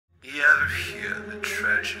You ever hear the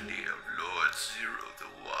tragedy of Lord Zero the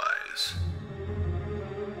Wise?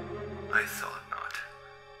 I thought not.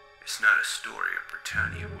 It's not a story a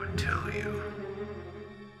Britannia would tell you.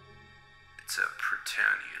 It's a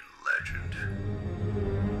Britannian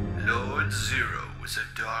legend. Lord Zero was a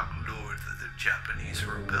dark lord of the Japanese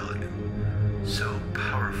rebellion, so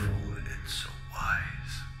powerful and so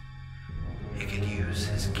wise. He could use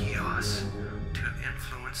his Geass to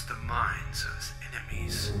influence the minds of his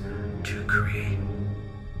enemies to create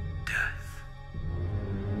death.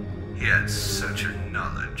 He had such a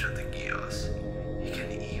knowledge of the Geass, he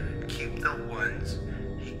can even keep the ones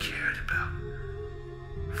he cared about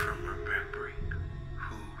from remembering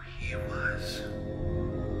who he was.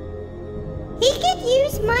 He could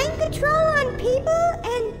use mind control on people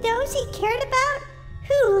and those he cared about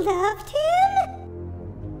who loved him?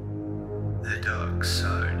 The dark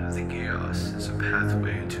side of the Geass is a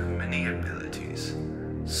pathway to many abilities,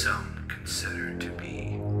 some considered to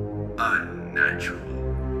be unnatural.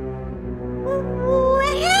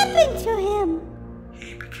 What happened to him?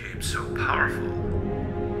 He became so powerful,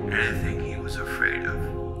 anything he was afraid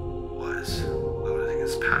of was losing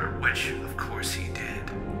his power, which of course he did.